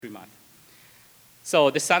month. So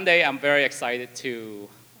this Sunday, I'm very excited to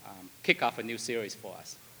kick off a new series for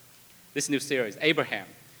us. This new series, Abraham.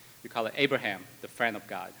 We call it Abraham, the friend of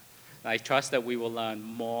God. And I trust that we will learn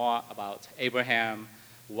more about Abraham,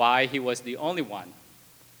 why he was the only one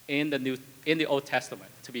in the Old Testament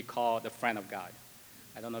to be called the friend of God.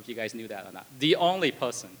 I don't know if you guys knew that or not. The only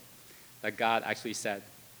person that God actually said,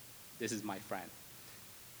 "This is my friend."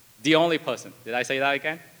 The only person. Did I say that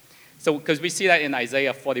again? So, because we see that in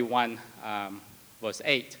Isaiah 41, verse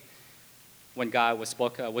 8, when God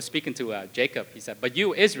was speaking to Jacob, he said, "But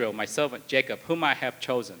you, Israel, my servant Jacob, whom I have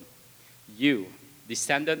chosen, you,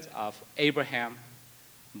 descendants of Abraham,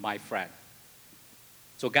 my friend."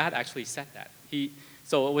 So God actually said that.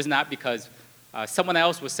 So it was not because someone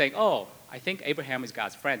else was saying, "Oh, I think Abraham is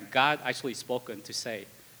God's friend." God actually spoken to say,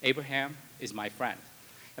 "Abraham is my friend."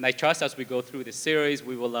 And I trust as we go through this series,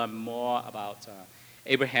 we will learn more about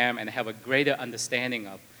Abraham and have a greater understanding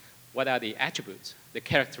of what are the attributes, the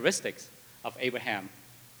characteristics of Abraham.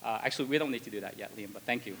 Actually, we don't need to do that yet, Liam, but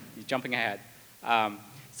thank you. You're jumping ahead. And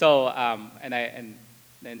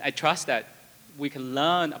I trust that we can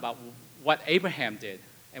learn about what Abraham did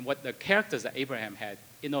and what the characters that Abraham had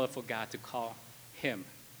in order for God to call him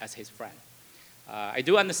as his friend. I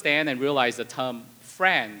do understand and realize the term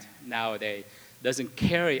friend nowadays doesn't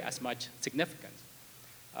carry as much significance.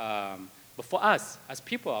 But for us, as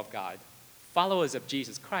people of God, followers of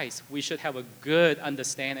Jesus Christ, we should have a good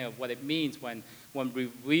understanding of what it means when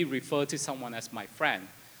we refer to someone as my friend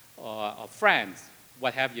or friends,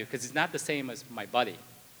 what have you, because it's not the same as my buddy.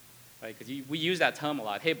 Right? Because we use that term a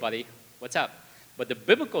lot. "Hey, buddy, what's up?" But the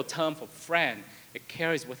biblical term for friend, it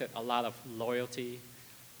carries with it a lot of loyalty,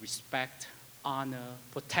 respect, honor,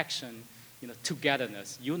 protection,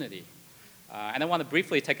 togetherness, unity. And I want to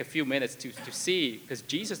briefly take a few minutes to see, because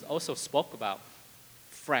Jesus also spoke about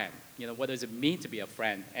friend. What does it mean to be a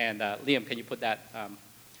friend? And Liam, can you put that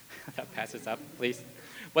passage up, please?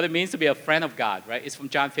 What it means to be a friend of God, right? It's from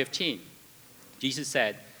John 15. Jesus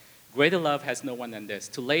said, "Greater love has no one than this,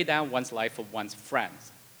 to lay down one's life for one's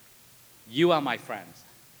friends. You are my friends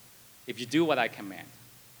if you do what I command.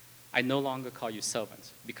 I no longer call you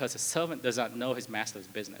servants, because a servant does not know his master's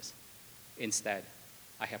business. Instead,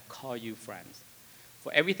 I have called you friends.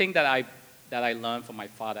 For everything that I learned from my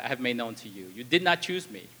Father, I have made known to you. You did not choose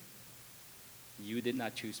me. You did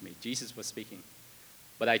not choose me." Jesus was speaking.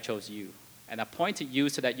 "But I chose you and appointed you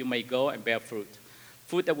so that you may go and bear fruit,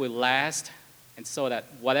 fruit that will last, and so that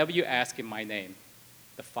whatever you ask in my name,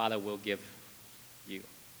 the Father will give you."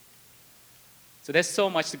 So there's so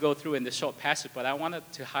much to go through in this short passage, but I wanted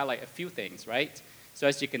to highlight a few things, right? So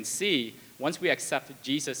as you can see, once we accept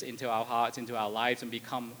Jesus into our hearts, into our lives, and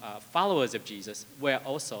become followers of Jesus, we're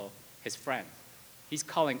also his friends. He's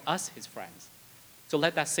calling us his friends. So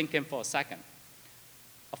let that sink in for a second.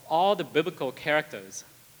 Of all the biblical characters,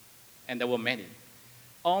 and there were many,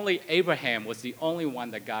 only Abraham was the only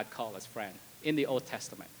one that God called as friend in the Old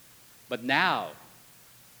Testament. But now,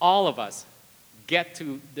 all of us get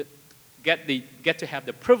to have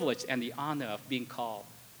the privilege and the honor of being called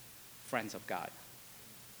friends of God.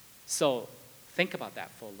 So think about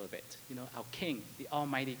that for a little bit. Our King, the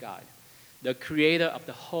Almighty God, the creator of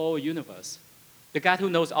the whole universe, the God who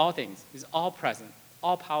knows all things, is all present,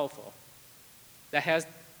 all powerful,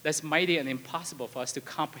 that's mighty and impossible for us to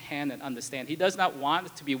comprehend and understand. He does not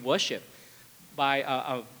want to be worshipped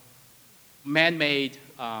by man-made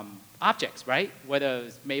objects, right? Whether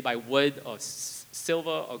it's made by wood or silver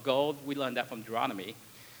or gold, we learned that from Deuteronomy.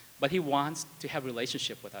 But he wants to have a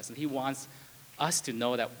relationship with us, and he wants us to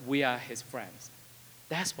know that we are his friends.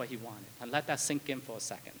 That's what he wanted. And let that sink in for a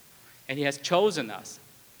second. And he has chosen us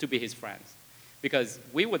to be his friends, because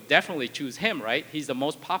we would definitely choose him, right? He's the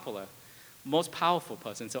most popular, most powerful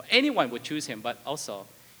person. So anyone would choose him, but also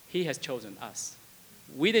he has chosen us.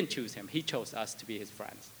 We didn't choose him. He chose us to be his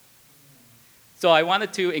friends. So I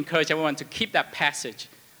wanted to encourage everyone to keep that passage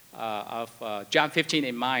of John 15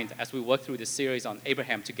 in mind as we work through this series on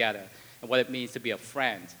Abraham together and what it means to be a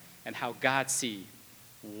friend and how God sees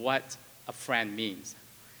what a friend means.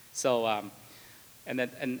 So,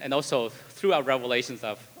 and also through our revelations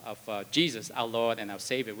of Jesus, our Lord and our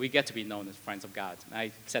Savior, we get to be known as friends of God. And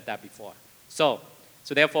I said that before. So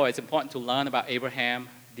therefore, it's important to learn about Abraham,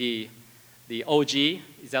 the OG.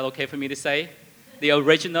 Is that okay for me to say? The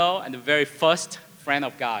original and the very first friend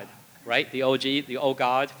of God, right? The OG, the old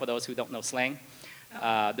God, for those who don't know slang.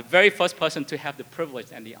 The very first person to have the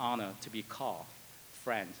privilege and the honor to be called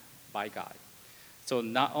friend by God. So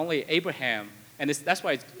not only Abraham, and that's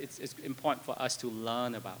why it's important for us to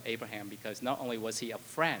learn about Abraham, because not only was he a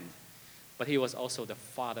friend, but he was also the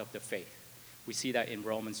father of the faith. We see that in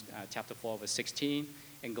Romans chapter 4, verse 16,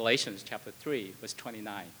 in Galatians chapter 3, verse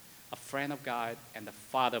 29, a friend of God and the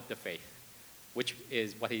father of the faith, which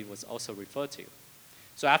is what he was also referred to.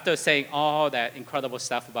 So after saying all that incredible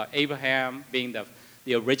stuff about Abraham being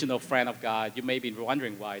the original friend of God, you may be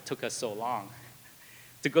wondering why it took us so long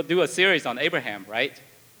to go do a series on Abraham, right?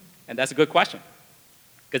 And that's a good question,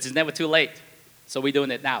 because it's never too late. So we're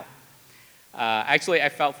doing it now. Actually, I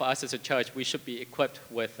felt for us as a church, we should be equipped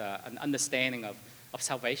with an understanding of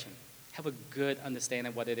salvation. Have a good understanding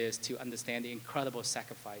of what it is to understand the incredible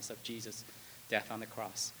sacrifice of Jesus' death on the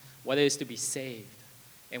cross. What it is to be saved,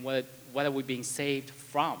 and what are we being saved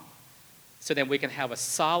from, so that we can have a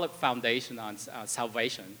solid foundation on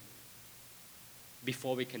salvation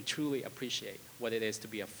before we can truly appreciate what it is to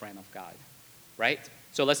be a friend of God, right?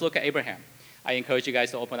 So let's look at Abraham. I encourage you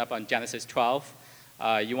guys to open up on Genesis 12.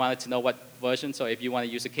 You wanted to know what version, so if you want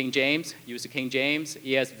to use the King James, use the King James,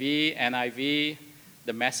 ESV, NIV,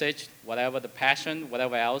 the Message, whatever, the Passion,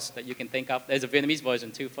 whatever else that you can think of. There's a Vietnamese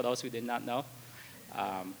version too, for those who did not know.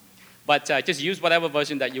 But just use whatever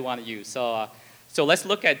version that you want to use. So let's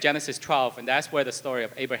look at Genesis 12, and that's where the story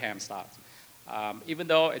of Abraham starts. Even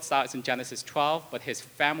though it starts in Genesis 12, but his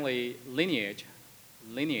family lineage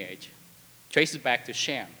traces back to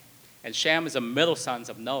Shem. And Shem is the middle sons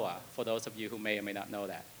of Noah, for those of you who may or may not know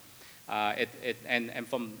that. And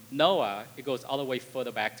from Noah, it goes all the way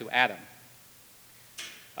further back to Adam.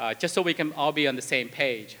 Just so we can all be on the same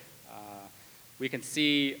page, we can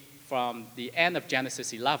see from the end of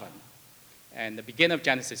Genesis 11 and the beginning of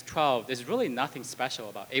Genesis 12, there's really nothing special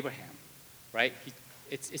about Abraham, right?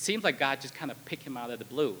 It seems like God just kind of picked him out of the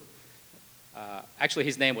blue. Actually,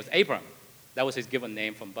 his name was Abram. That was his given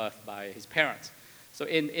name from birth by his parents. So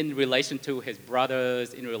in relation to his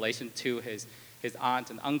brothers, in relation to his aunts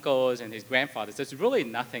and uncles and his grandfathers, there's really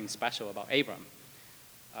nothing special about Abram.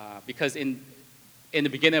 Because in the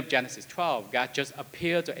beginning of Genesis 12, God just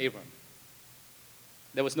appeared to Abram.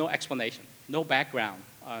 There was no explanation, no background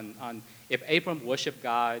on if Abram worshiped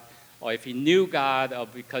God or if he knew God, or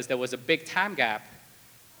because there was a big time gap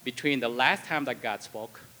between the last time that God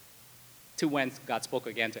spoke to when God spoke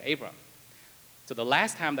again to Abram. So the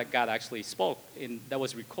last time that God actually spoke, that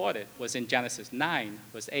was recorded, was in Genesis 9,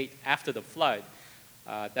 verse 8, after the flood.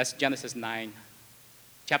 That's Genesis 9,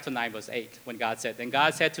 chapter 9, verse 8, when God said, "Then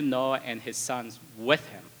God said to Noah and his sons with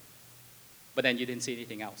him." But then you didn't see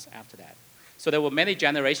anything else after that. So there were many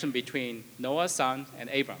generations between Noah's son and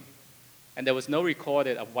Abram. And there was no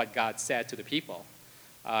recorded of what God said to the people.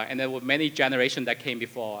 And there were many generations that came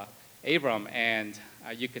before Abram, and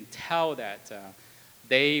you can tell that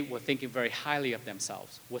they were thinking very highly of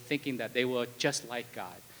themselves, were thinking that they were just like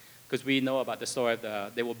God. Because we know about the story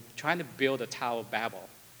of they were trying to build a Tower of Babel.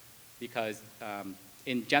 Because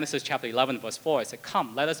in Genesis chapter 11, verse 4, it said,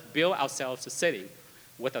 "Come, let us build ourselves a city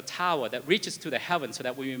with a tower that reaches to the heavens so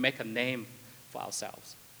that we may make a name for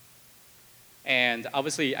ourselves." And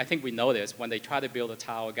obviously, I think we know this. When they tried to build a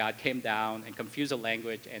tower, God came down and confused the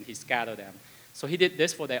language, and he scattered them. So he did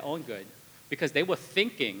this for their own good, because they were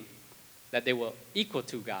thinking that they were equal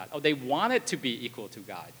to God, or they wanted to be equal to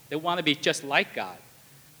God. They want to be just like God,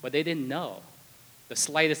 but they didn't know the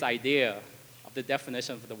slightest idea of the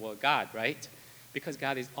definition of the word God, right? Because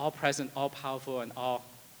God is all-present, all-powerful, and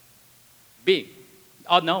all-being,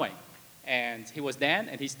 all-knowing. And he was then,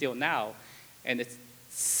 and he's still now. And it's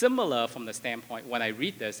similar from the standpoint, when I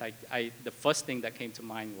read this, the first thing that came to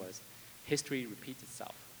mind was history repeats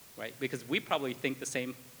itself, right? Because we probably think the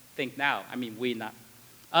same thing now. I mean, not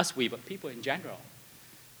us, but people in general,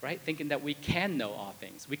 right? Thinking that we can know all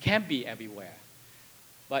things. We can be everywhere.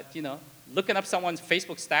 But, looking up someone's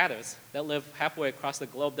Facebook status that live halfway across the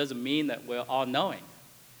globe doesn't mean that we're all knowing,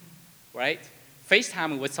 right?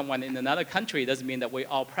 FaceTiming with someone in another country doesn't mean that we're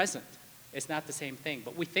all present. It's not the same thing,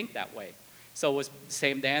 but we think that way. So it was the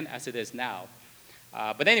same then as it is now.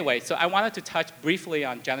 But anyway, so I wanted to touch briefly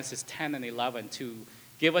on Genesis 10 and 11 to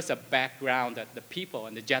give us a background that the people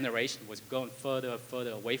and the generation was going further and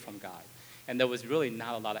further away from God. And there was really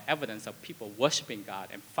not a lot of evidence of people worshiping God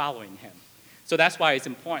and following him. So that's why it's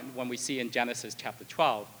important when we see in Genesis chapter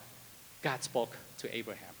 12, God spoke to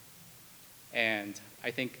Abraham. And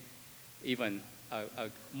I think even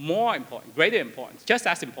more important, greater importance, just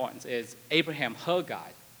as important, is Abraham heard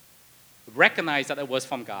God, recognized that it was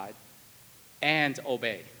from God, and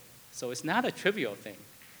obeyed. So it's not a trivial thing,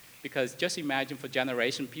 because just imagine for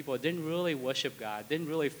generations, people didn't really worship God, didn't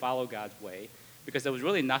really follow God's way, because there was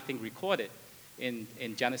really nothing recorded in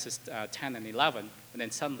Genesis 10 and 11, and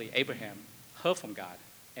then suddenly Abraham heard from God,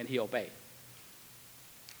 and he obeyed.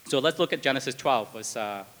 So let's look at Genesis 12, verse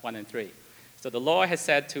 1 and 3. So the Lord has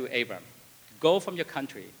said to Abram, "Go from your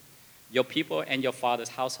country, your people, and your father's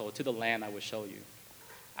household to the land I will show you.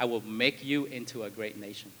 I will make you into a great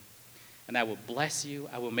nation. And I will bless you.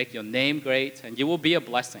 I will make your name great, and you will be a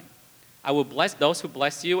blessing. I will bless those who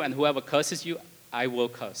bless you, and whoever curses you, I will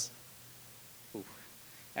curse. Ooh.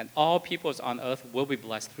 And all peoples on earth will be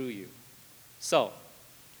blessed through you. So,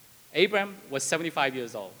 Abraham was 75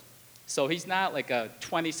 years old. So he's not like a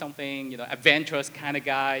 20-something, adventurous kind of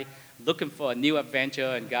guy looking for a new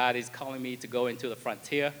adventure, and God is calling me to go into the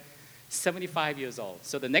frontier. 75 years old.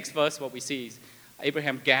 So the next verse, what we see is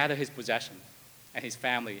Abraham gathered his possessions and his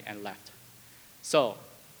family and left. So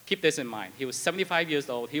keep this in mind. He was 75 years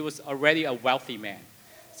old. He was already a wealthy man.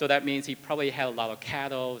 So that means he probably had a lot of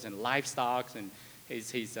cattle and livestock, and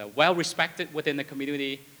he's well respected within the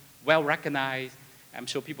community, well recognized. I'm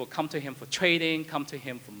sure people come to him for trading, come to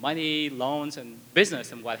him for money, loans, and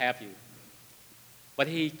business, and what have you. But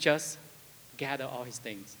he just gathered all his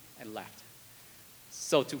things and left.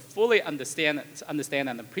 So to fully understand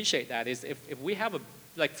and appreciate that is if we have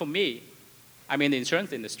like for me, I'm in the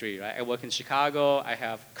insurance industry, right? I work in Chicago, I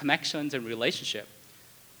have connections and relationship.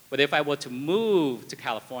 But if I were to move to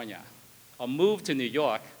California or move to New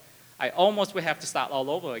York, I almost would have to start all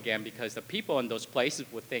over again because the people in those places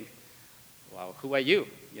would think, well, who are you?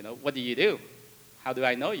 What do you do? How do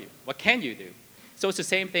I know you? What can you do? So it's the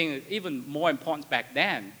same thing, even more important back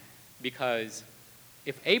then, because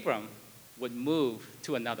if Abram would move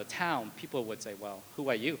to another town, people would say, well, who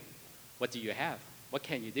are you? What do you have? What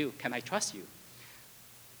can you do? Can I trust you?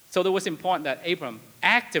 So it was important that Abram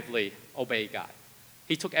actively obeyed God.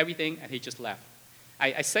 He took everything and he just left.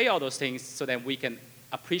 I say all those things so that we can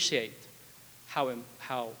appreciate how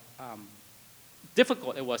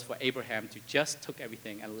difficult it was for Abraham to just took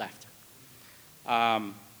everything and left.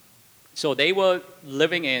 So they were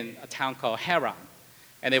living in a town called Haran.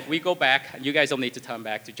 And if we go back, you guys don't need to turn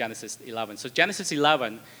back to Genesis 11. So Genesis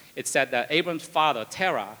 11, it said that Abram's father,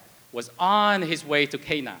 Terah, was on his way to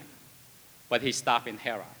Canaan, but he stopped in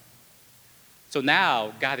Haran. So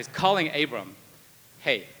now God is calling Abram,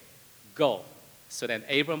 hey, go. So then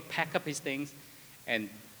Abram packed up his things and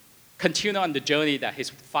continued on the journey that his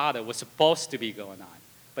father was supposed to be going on.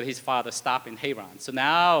 But his father stopped in Haran. So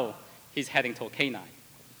now he's heading toward Canaan.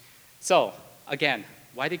 So again,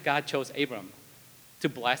 why did God choose Abram to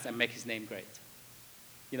bless and make his name great?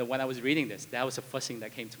 When I was reading this, that was the first thing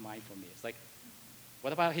that came to mind for me. It's like,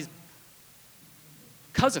 what about his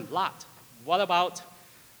cousin, Lot? What about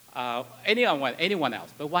anyone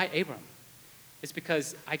else? But why Abram? It's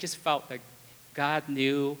because I just felt that God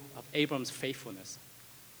knew of Abram's faithfulness,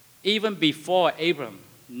 even before Abram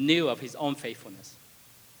knew of his own faithfulness.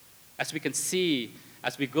 As we can see,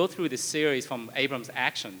 as we go through this series from Abram's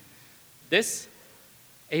action,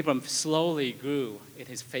 Abram slowly grew in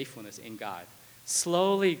his faithfulness in God,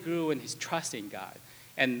 slowly grew in his trust in God.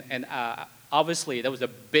 And obviously, there was a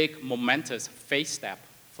big, momentous faith step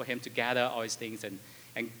for him to gather all his things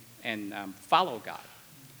and follow God.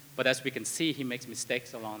 But as we can see, he makes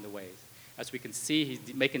mistakes along the way. As we can see,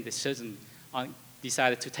 he's making decisions,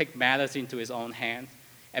 decided to take matters into his own hands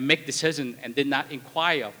and make decisions and did not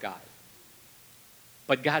inquire of God.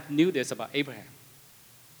 But God knew this about Abraham.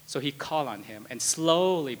 So he called on him and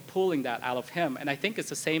slowly pulling that out of him. And I think it's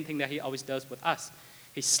the same thing that he always does with us.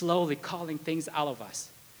 He's slowly calling things out of us,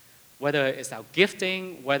 whether it's our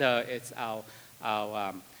gifting, whether it's our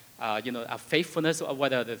faithfulness, or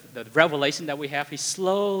whether the revelation that we have. He's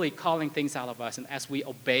slowly calling things out of us. And as we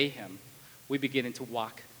obey him, we begin to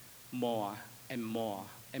walk more and more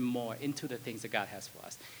and more into the things that God has for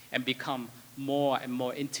us and become more and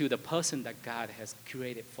more into the person that God has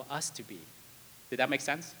created for us to be. Did that make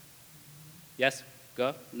sense? Yes?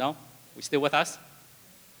 Good? No? We still with us?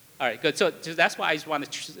 All right, good. So that's why I just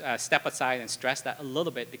want to step aside and stress that a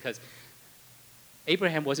little bit, because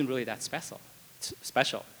Abraham wasn't really that special.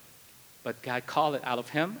 But God called it out of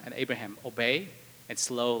him, and Abraham obeyed, and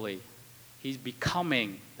slowly he's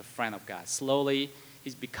becoming the friend of God. Slowly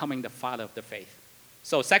he's becoming the father of the faith.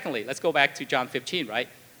 So secondly, let's go back to John 15, right?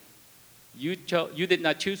 You did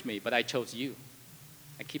not choose me, but I chose you.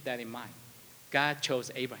 And keep that in mind. God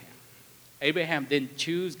chose Abraham. Abraham didn't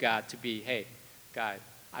choose God to be, hey, God,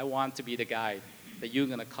 I want to be the guy that you're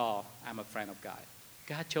going to call, I'm a friend of God.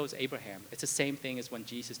 God chose Abraham. It's the same thing as when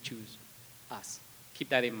Jesus chose us. Keep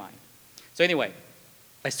that in mind. So anyway,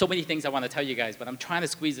 there's so many things I want to tell you guys, but I'm trying to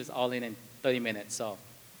squeeze this all in 30 minutes, so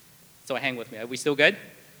hang with me. Are we still good?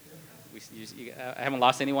 I haven't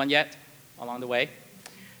lost anyone yet along the way.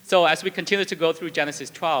 So as we continue to go through Genesis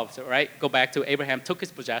 12, so, right, go back to Abraham took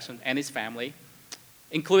his possession and his family,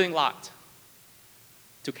 including Lot,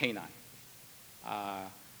 to Canaan.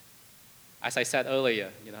 As I said earlier,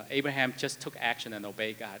 Abraham just took action and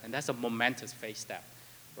obeyed God, and that's a momentous faith step,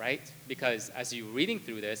 right? Because as you're reading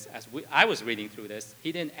through this, I was reading through this,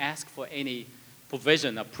 he didn't ask for any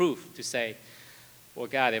provision or proof to say, well,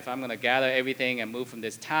 God, if I'm going to gather everything and move from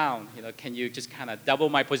this town, can you just kind of double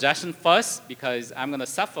my possession first? Because I'm going to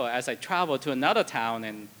suffer as I travel to another town,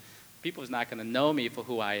 and people's not going to know me for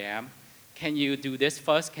who I am. Can you do this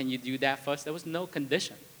first? Can you do that first? There was no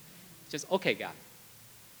condition. Just, okay, God,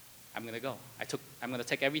 I'm going to go. I'm going to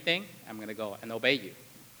take everything. I'm going to go and obey you.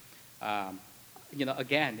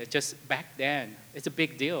 Again, it just back then, it's a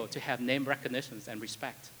big deal to have name recognitions and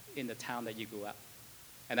respect in the town that you grew up.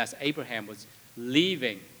 And as Abraham was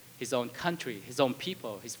leaving his own country, his own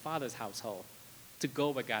people, his father's household, to go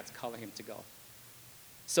where God's calling him to go.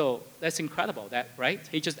 So that's incredible, right?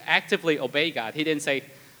 He just actively obeyed God. He didn't say,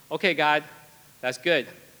 okay, God, that's good.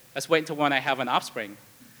 Let's wait until when I have an offspring,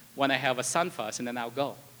 when I have a son first, and then I'll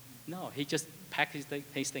go. No, he just packed his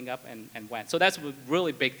thing up and went. So that's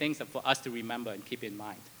really big things for us to remember and keep in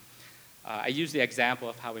mind. I use the example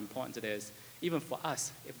of how important it is, even for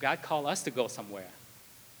us. If God called us to go somewhere,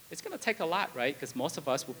 it's going to take a lot, right? Because most of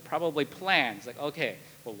us will probably plan. It's like, okay,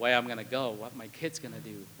 well, where I'm going to go, what my kid's going to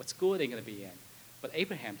do, what school they're going to be in. But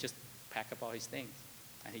Abraham just packed up all his things,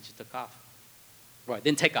 and he just took off. Right,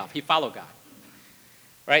 didn't take off. He followed God.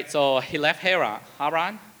 Right, so he left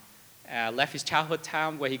Haran, left his childhood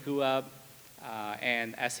town where he grew up,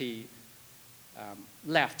 and as he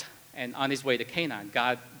left and on his way to Canaan,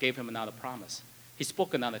 God gave him another promise. He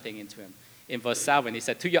spoke another thing into him. In verse 7, he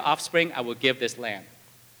said, to your offspring, I will give this land.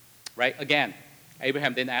 Right, again,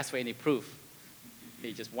 Abraham didn't ask for any proof.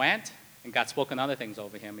 He just went, and God spoke another things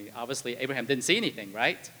over him. Obviously, Abraham didn't see anything,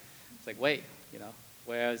 right? It's like, wait,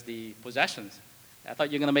 where's the possessions? I thought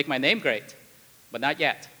you were going to make my name great, but not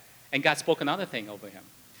yet. And God spoke another thing over him.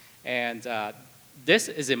 And this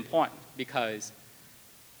is important because,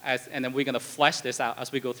 and then we're going to flesh this out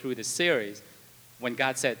as we go through this series, when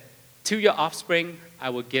God said, to your offspring,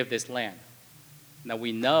 I will give this land. Now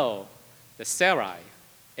we know that Sarai,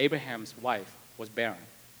 Abraham's wife, was barren,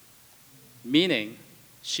 meaning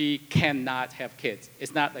she cannot have kids.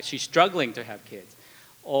 It's not that she's struggling to have kids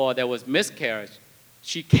or there was miscarriage.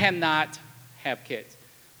 She cannot have kids.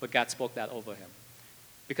 But God spoke that over him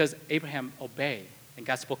because Abraham obeyed and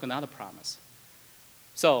God spoke another promise.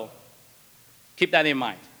 So keep that in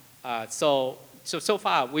mind. So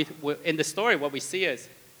far, in the story, what we see is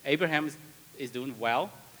Abraham is doing well,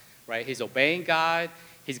 right? He's obeying God.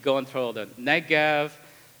 He's going through the Negev.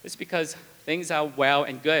 It's because things are well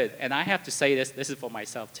and good. And I have to say this is for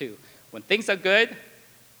myself too. When things are good,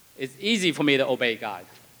 it's easy for me to obey God.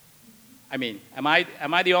 I mean, am I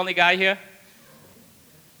the only guy here?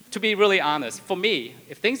 To be really honest, for me,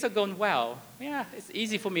 if things are going well, yeah, it's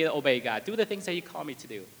easy for me to obey God, do the things that He called me to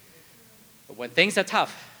do. But when things are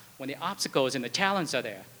tough, when the obstacles and the challenges are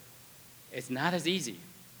there, it's not as easy.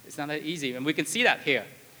 It's not as easy. And we can see that here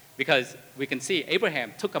because we can see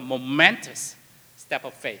Abraham took a momentous step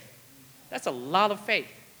of faith. That's a lot of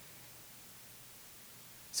faith.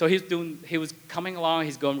 So he was coming along,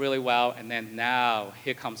 he's going really well, and then now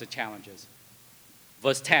here comes the challenges.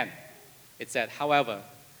 Verse 10, it said, however,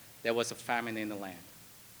 there was a famine in the land.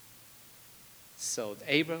 So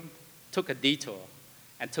Abram took a detour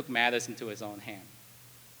and took matters into his own hands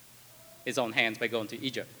by going to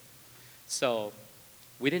Egypt. So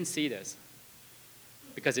we didn't see this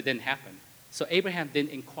because it didn't happen. So Abraham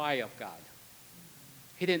didn't inquire of God.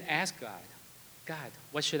 He didn't ask God, God,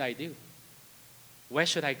 what should I do? Where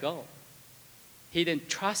should I go? He didn't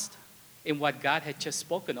trust in what God had just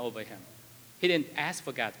spoken over him. He didn't ask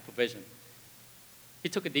for God's provision. He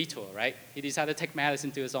took a detour, right? He decided to take matters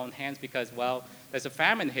into his own hands because, well, there's a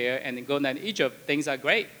famine here, and in going down to Egypt, things are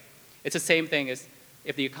great. It's the same thing as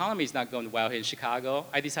if the economy is not going well here in Chicago,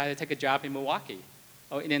 I decided to take a job in Milwaukee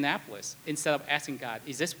or in Indianapolis instead of asking God,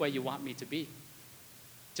 is this where you want me to be?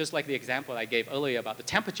 Just like the example I gave earlier about the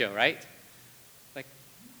temperature, right? Like,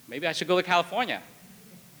 maybe I should go to California.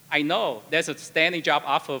 I know there's a standing job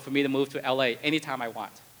offer for me to move to LA anytime I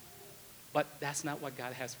want. But that's not what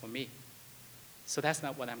God has for me. So that's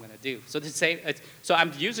not what I'm going to do. So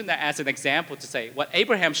I'm using that as an example to say what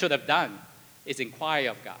Abraham should have done is inquire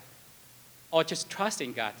of God. Or just trust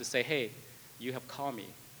in God to say, hey, you have called me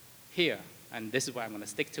here, and this is where I'm going to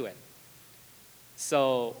stick to it.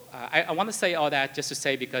 So I want to say all that just to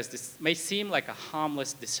say because this may seem like a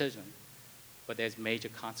harmless decision, but there's major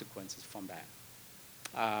consequences from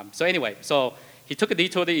that. So anyway, so he took a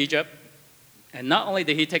detour to Egypt, and not only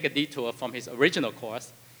did he take a detour from his original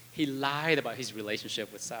course, he lied about his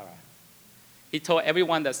relationship with Sarah. He told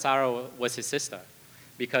everyone that Sarah was his sister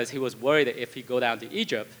because he was worried that if he go down to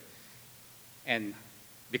Egypt, and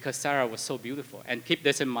because Sarah was so beautiful. And keep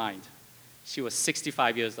this in mind. She was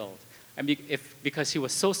 65 years old. And because she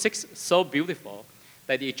was so beautiful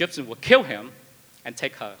that the Egyptians would kill him and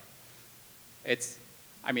take her.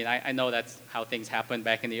 I know that's how things happened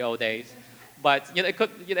back in the old days. But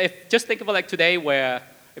just think of it like today, where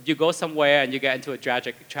if you go somewhere and you get into a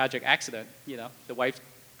tragic accident, the wife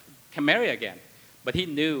can marry again. But he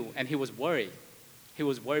knew, and he was worried. He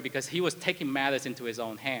was worried because he was taking matters into his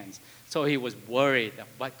own hands. So he was worried that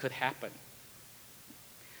what could happen.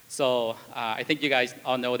 So I think you guys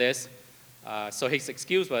all know this. So his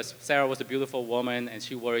excuse was Sarah was a beautiful woman, and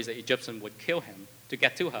she worries the Egyptian would kill him to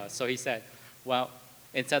get to her. So he said, well,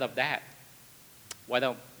 instead of that, why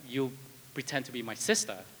don't you pretend to be my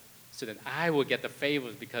sister so that I will get the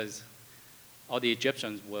favors, because all the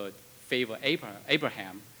Egyptians would favor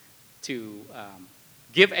Abraham to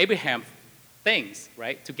give Abraham things,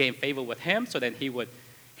 right, to gain favor with him, so then he would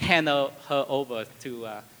hand her over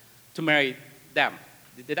to marry them.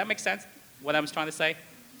 Did that make sense, what I was trying to say?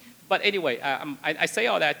 But anyway, I say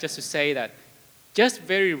all that just to say that just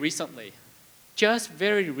very recently,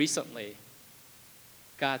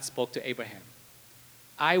 God spoke to Abraham.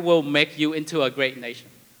 I will make you into a great nation.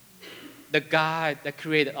 The God that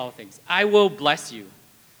created all things. I will bless you.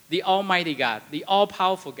 The Almighty God, the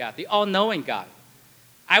all-powerful God, the all-knowing God.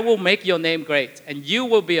 I will make your name great, and you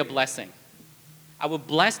will be a blessing. I will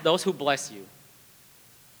bless those who bless you.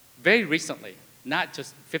 Very recently, not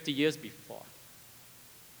just 50 years before.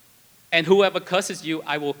 And whoever curses you,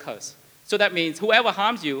 I will curse. So that means whoever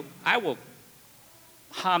harms you, I will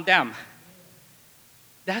harm them.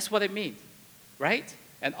 That's what it means, right?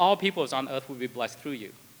 And all peoples on earth will be blessed through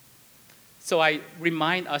you. So I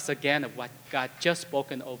remind us again of what God just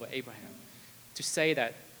spoken over Abraham, to say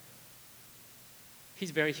that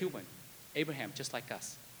he's very human, Abraham, just like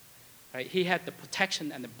us. Right? He had the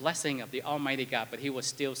protection and the blessing of the Almighty God, but he was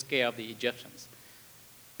still scared of the Egyptians.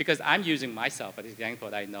 Because I'm using myself as an example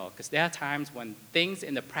that I know, because there are times when things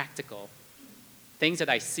in the practical, things that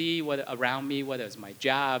I see whether around me, whether it's my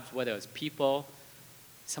jobs, whether it's people,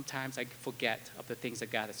 sometimes I forget of the things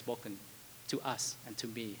that God has spoken to us and to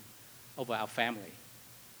me over our family.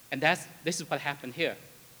 And this is what happened here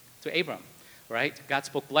to Abram, right? God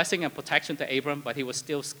spoke blessing and protection to Abram, but he was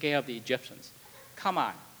still scared of the Egyptians. Come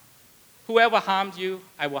on. Whoever harms you,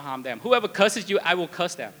 I will harm them. Whoever curses you, I will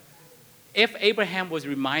curse them. If Abraham was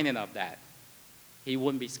reminded of that, he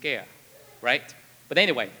wouldn't be scared, right? But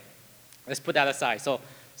anyway, let's put that aside.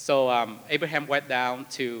 So Abraham went down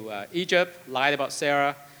to Egypt, lied about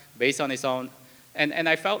Sarah based on his own. And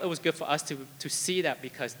I felt it was good for us to see that,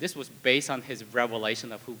 because this was based on his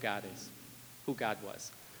revelation of who God is, who God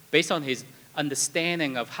was. Based on his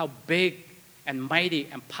understanding of how big and mighty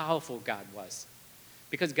and powerful God was.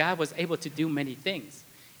 Because God was able to do many things.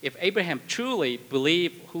 If Abraham truly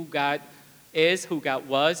believed who God is, who God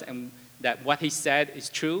was, and that what he said is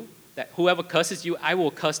true, that whoever curses you, I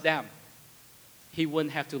will curse them, he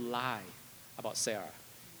wouldn't have to lie about Sarah.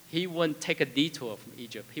 He wouldn't take a detour from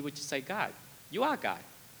Egypt. He would just say, God, you are God.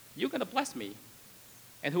 You're going to bless me.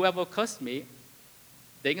 And whoever cursed me,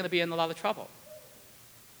 they're going to be in a lot of trouble.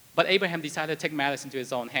 But Abraham decided to take matters into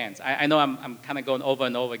his own hands. I know I'm kind of going over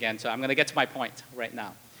and over again, so I'm going to get to my point right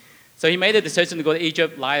now. So he made a decision to go to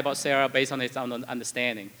Egypt, lie about Sarah based on his own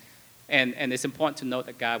understanding. And it's important to note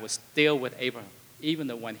that God was still with Abraham, even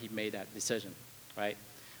though when he made that decision, right?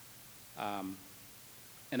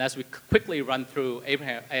 And as we quickly run through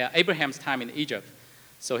Abraham's time in Egypt,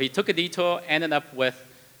 so he took a detour, ended up with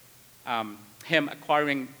him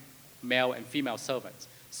acquiring male and female servants.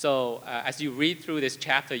 So as you read through this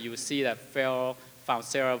chapter, you will see that Pharaoh found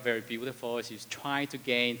Sarah very beautiful. She was trying to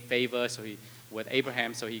gain favor with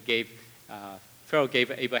Abraham, so Pharaoh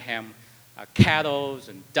gave Abraham cattle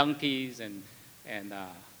and donkeys and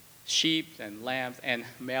sheep and lambs and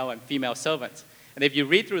male and female servants. And if you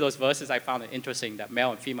read through those verses, I found it interesting that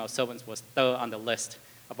male and female servants was third on the list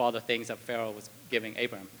of all the things that Pharaoh was giving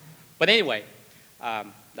Abraham. But anyway,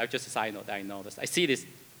 that's just a side note that I noticed. I see these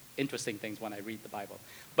interesting things when I read the Bible.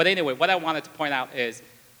 But anyway, what I wanted to point out is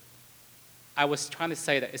I was trying to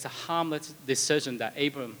say that it's a harmless decision that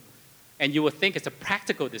Abraham, and you would think it's a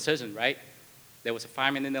practical decision, right? There was a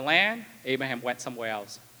famine in the land. Abraham went somewhere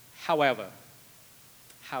else. However,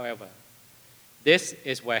 this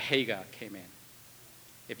is where Hagar came in.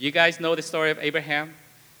 If you guys know the story of Abraham,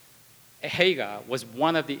 Hagar was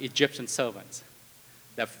one of the Egyptian servants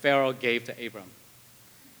that Pharaoh gave to Abram.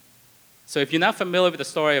 So if you're not familiar with the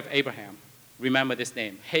story of Abraham, remember this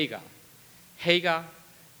name, Hagar. Hagar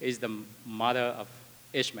is the mother of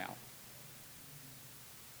Ishmael.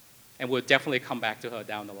 And we'll definitely come back to her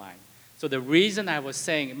down the line. So the reason I was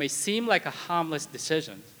saying it may seem like a harmless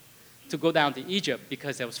decision to go down to Egypt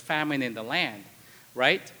because there was famine in the land,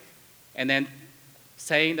 right? And then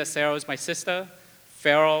saying that Sarah is my sister,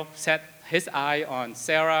 Pharaoh set his eye on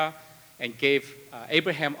Sarah and gave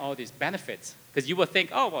Abraham all these benefits. Because you would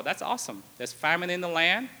think, oh, well, that's awesome. There's famine in the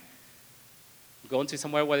land. Going to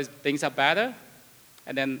somewhere where things are better.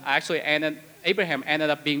 And then actually Abraham ended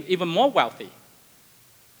up being even more wealthy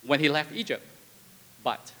when he left Egypt.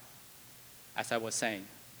 But, as I was saying,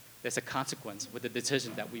 there's a consequence with the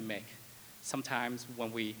decision that we make. Sometimes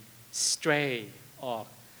when we stray or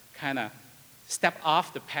kind of step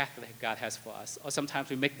off the path that God has for us, or sometimes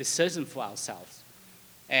we make decisions for ourselves.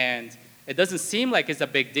 And it doesn't seem like it's a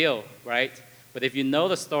big deal, right? But if you know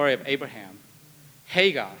the story of Abraham,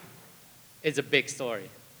 Hagar is a big story.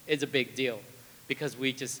 It's a big deal because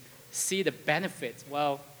we just see the benefits.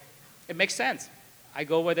 Well, it makes sense. I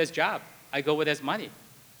go where there's job. I go where there's money.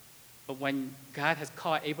 But when God has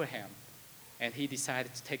called Abraham and he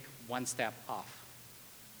decided to take one step off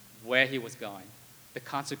where he was going, the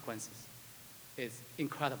consequences is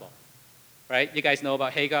incredible, right? You guys know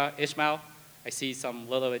about Hagar, Ishmael? I see some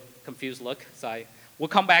little bit confused look, so we'll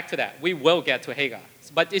come back to that. We will get to Hagar.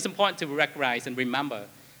 But it's important to recognize and remember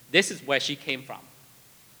this is where she came from.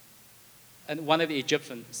 And one of the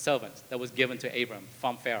Egyptian servants that was given to Abram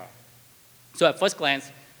from Pharaoh. So at first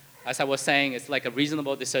glance, as I was saying, it's like a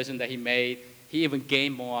reasonable decision that he made. He even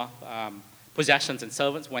gained more possessions and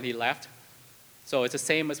servants when he left. So it's the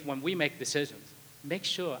same as when we make decisions. Make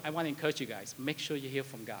sure, I want to encourage you guys, make sure you hear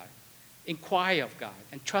from God. Inquire of God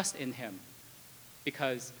and trust in him.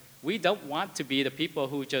 Because we don't want to be the people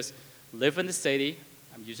who just live in the city.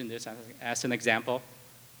 I'm using this as an example.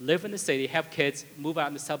 Live in the city, have kids, move out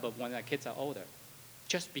in the suburb when our kids are older.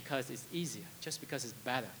 Just because it's easier, just because it's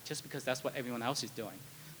better, just because that's what everyone else is doing.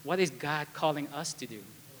 What is God calling us to do?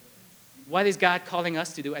 What is God calling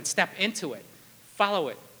us to do? And step into it, follow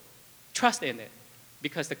it, trust in it,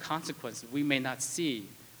 because the consequences we may not see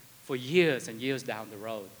for years and years down the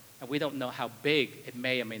road, and we don't know how big it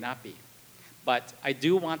may or may not be. But I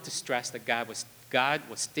do want to stress that God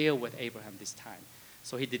was still with Abraham this time.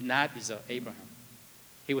 So he did not desert Abraham.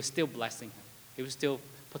 He was still blessing him. He was still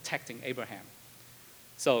protecting Abraham.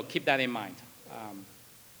 So keep that in mind. All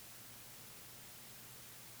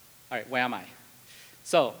right, where am I?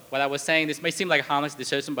 So what I was saying, this may seem like a harmless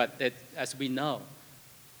decision, but as we know,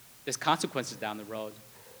 there's consequences down the road.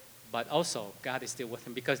 But also, God is still with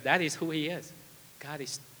him because that is who he is. God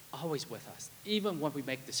is always with us, even when we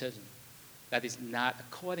make decisions that is not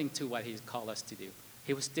according to what he's called us to do.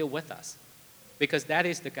 He was still with us because that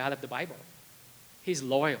is the God of the Bible. He's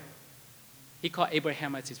loyal. He called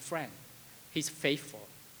Abraham as his friend. He's faithful.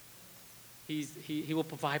 He will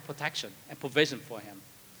provide protection and provision for him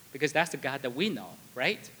because that's the God that we know,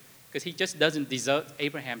 right? Because he just doesn't desert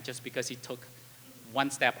Abraham just because he took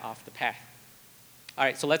one step off the path. All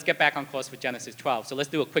right, so let's get back on course for Genesis 12. So let's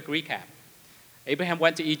do a quick recap. Abraham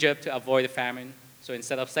went to Egypt to avoid the famine. So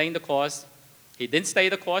instead of staying the course, he didn't stay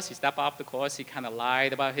the course. He stepped off the course. He kind of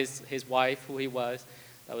lied about his wife, who he was.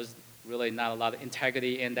 That was really not a lot of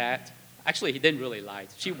integrity in that. Actually, he didn't really lie.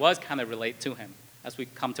 She was kind of related to him, as we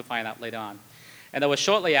come to find out later on. And that was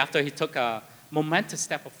shortly after he took a momentous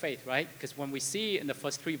step of faith, right? Because when we see in the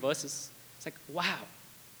first 3 verses, it's like, wow,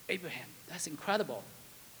 Abraham, that's incredible.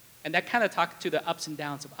 And that kind of talks to the ups and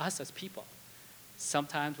downs of us as people.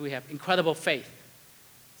 Sometimes we have incredible faith.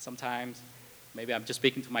 Sometimes, maybe I'm just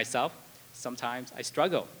speaking to myself, sometimes I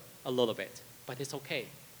struggle a little bit, but it's okay.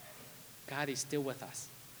 God is still with us.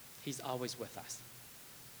 He's always with us.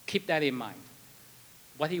 Keep that in mind.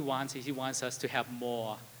 What he wants is he wants us to have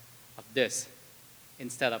more of this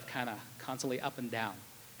instead of kind of constantly up and down.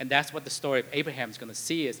 And that's what the story of Abraham is going to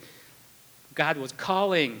see is God was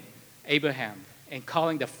calling Abraham and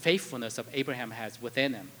calling the faithfulness of Abraham has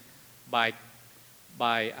within him by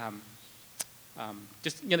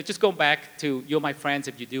just go back to, you're my friends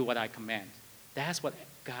if you do what I command. That's what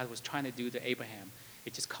God was trying to do to Abraham.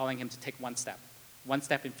 It's just calling him to take one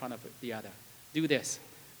step in front of the other. Do this,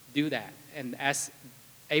 do that. And as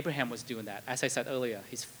Abraham was doing that, as I said earlier,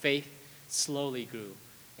 his faith slowly grew.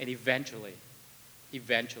 And eventually,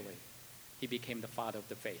 he became the father of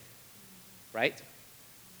the faith. Right?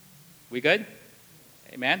 We good?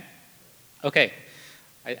 Amen? Okay.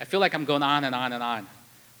 I feel like I'm going on and on and on.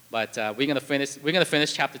 But we're going to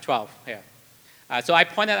finish chapter 12 here. So I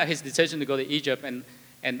pointed out his decision to go to Egypt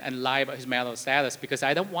and lie about his marital status because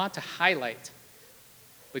I don't want to highlight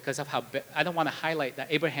I don't want to highlight that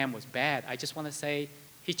Abraham was bad. I just want to say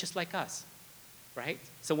he's just like us, right?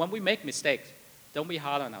 So when we make mistakes, don't be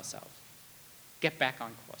hard on ourselves. Get back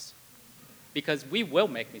on course because we will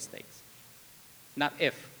make mistakes. Not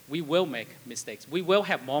if, We will make mistakes. We will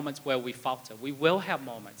have moments where we falter. We will have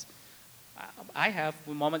moments. I have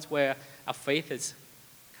moments where our faith is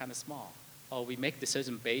kind of small, or we make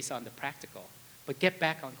decisions based on the practical. But get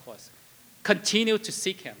back on course. Continue to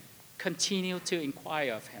seek Him. Continue to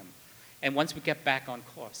inquire of Him. And once we get back on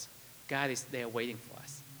course, God is there waiting for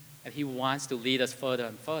us. And He wants to lead us further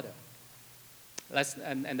and further.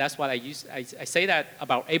 And that's what I say that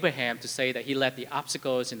about Abraham, to say that he let the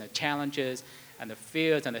obstacles and the challenges and the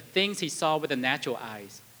fears and the things he saw with the natural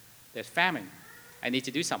eyes. There's famine. I need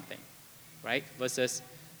to do something, right? Versus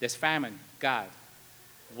there's famine. God,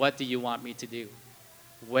 what do you want me to do?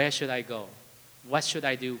 Where should I go? What should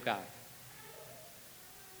I do, God?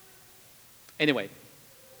 Anyway,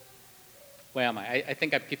 where am I? I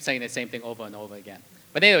think I keep saying the same thing over and over again.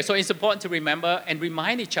 But anyway, so it's important to remember and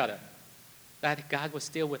remind each other that God was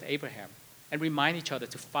still with Abraham, and remind each other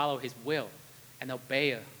to follow His will and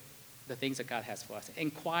obey the things that God has for us.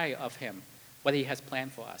 Inquire of Him, what He has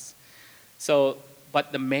planned for us. So,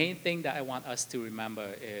 but the main thing that I want us to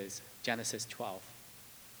remember is Genesis 12.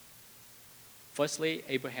 Firstly,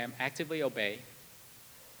 Abraham actively obeyed,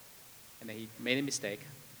 and then he made a mistake.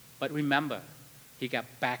 But remember, he got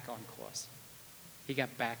back on course. He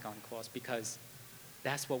got back on course because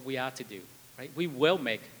that's what we are to do, right? We will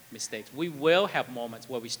make mistakes. We will have moments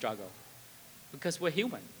where we struggle because we're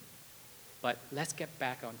human. But let's get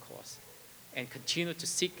back on course and continue to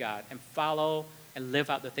seek God and follow and live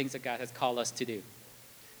out the things that God has called us to do.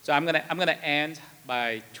 So I'm gonna end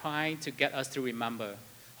by trying to get us to remember.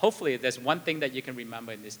 Hopefully, there's one thing that you can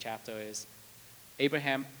remember in this chapter is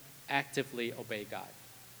Abraham actively obeyed God.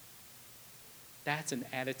 That's an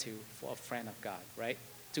attitude for a friend of God, right?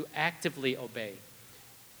 To actively obey.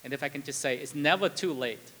 And if I can just say, it's never too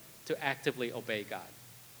late to actively obey God.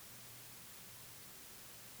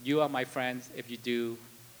 You are my friends if you do,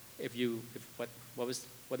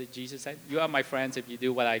 what did Jesus say? You are my friends if you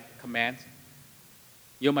do what I command.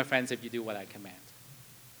 You're my friends if you do what I command.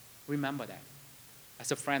 Remember that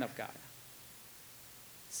as a friend of God.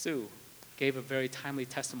 Sue gave a very timely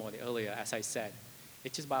testimony earlier, as I said.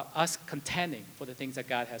 It's just about us contending for the things that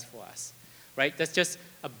God has for us, right? That's just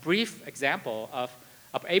a brief example of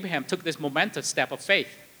Abraham took this momentous step of faith.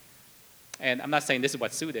 And I'm not saying this is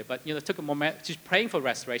what Sue did, but took a moment, she's praying for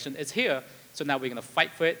restoration. It's here, so now we're going to fight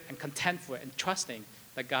for it and contend for it and trusting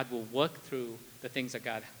that God will work through the things that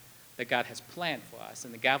God has planned for us.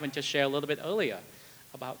 And Gavin just shared a little bit earlier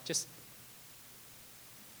about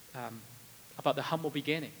about the humble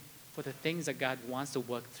beginning for the things that God wants to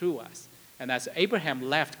work through us. And as Abraham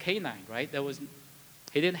left Canaan, right,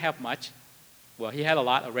 he didn't have much. Well, he had a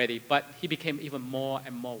lot already, but he became even more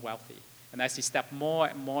and more wealthy. And as he stepped more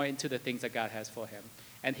and more into the things that God has for him,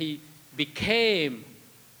 and he became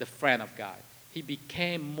the friend of God. He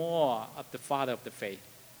became more of the father of the faith.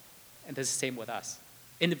 And this is the same with us,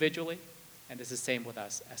 individually, and this is the same with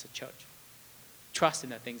us as a church. Trust in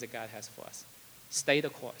the things that God has for us. Stay the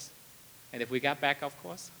course. And if we got back off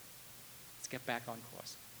course, let's get back on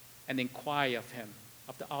course. And inquire of Him,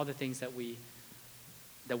 of all the things that we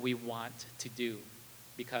want to do.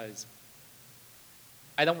 Because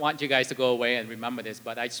I don't want you guys to go away and remember this,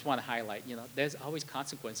 but I just want to highlight, there's always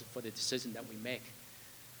consequences for the decision that we make.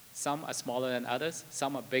 Some are smaller than others,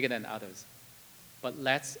 some are bigger than others. But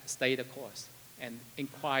let's stay the course and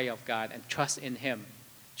inquire of God and trust in Him,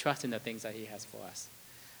 trust in the things that He has for us.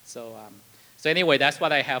 So anyway, that's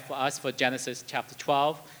what I have for us for Genesis chapter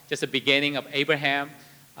 12, just the beginning of Abraham,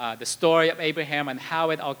 the story of Abraham and how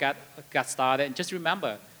it all got started. And just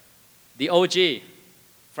remember, the OG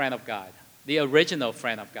friend of God, the original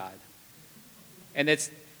friend of God. And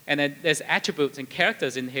there's attributes and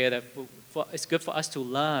characters in here that it's good for us to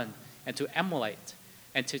learn and to emulate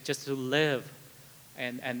and to live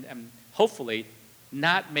and hopefully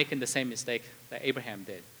not making the same mistake that Abraham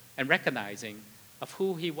did and recognizing of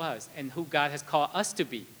who he was and who God has called us to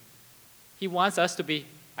be. He wants us to be,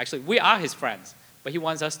 actually, we are His friends, but He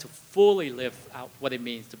wants us to fully live out what it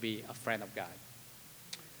means to be a friend of God.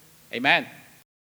 Amen.